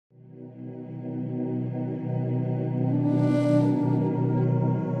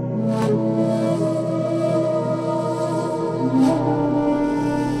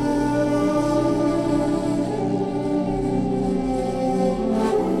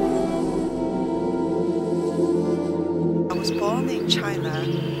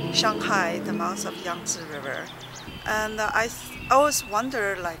China, Shanghai, the mouth of Yangtze River. And I always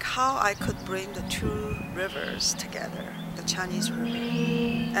wonder like how I could bring the two rivers together, the Chinese River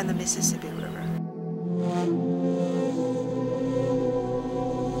and the Mississippi River.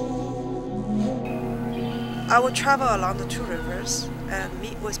 I would travel along the two rivers and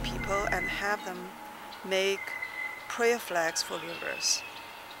meet with people and have them make prayer flags for rivers.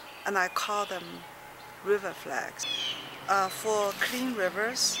 And I call them river flags. For clean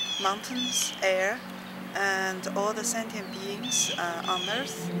rivers, mountains, air, and all the sentient beings on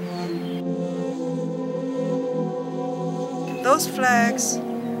earth. Those flags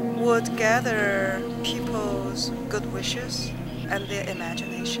would gather people's good wishes and their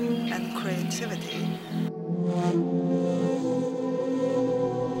imagination and creativity.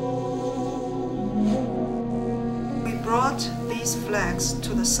 We brought these flags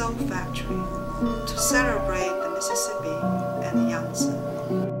to the Soul Factory to celebrate the Mississippi and Yangtze.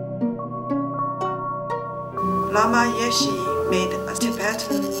 Lama Yeshe made a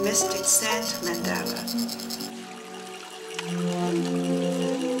Tibetan mystic saint mandala.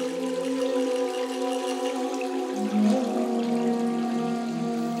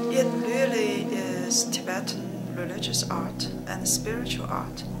 It really is Tibetan religious art and spiritual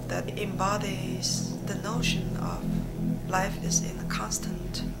art that embodies the notion of life is in a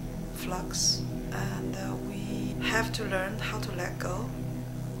constant flux, and we have to learn how to let go,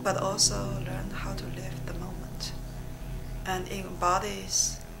 but also learn how to live the moment. And it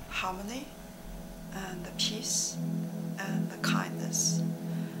embodies harmony and the peace and the kindness.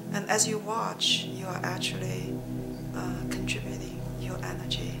 And as you watch, you are actually contributing your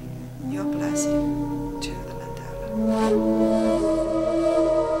energy, your blessing to the mandala.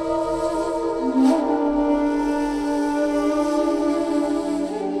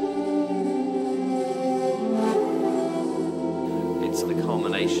 It's the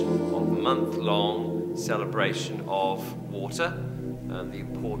culmination of a month-long celebration of water and the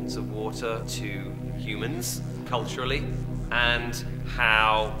importance of water to humans culturally, and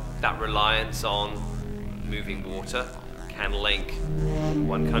how that reliance on moving water can link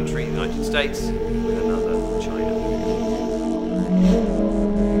one country, the United States, with another, China.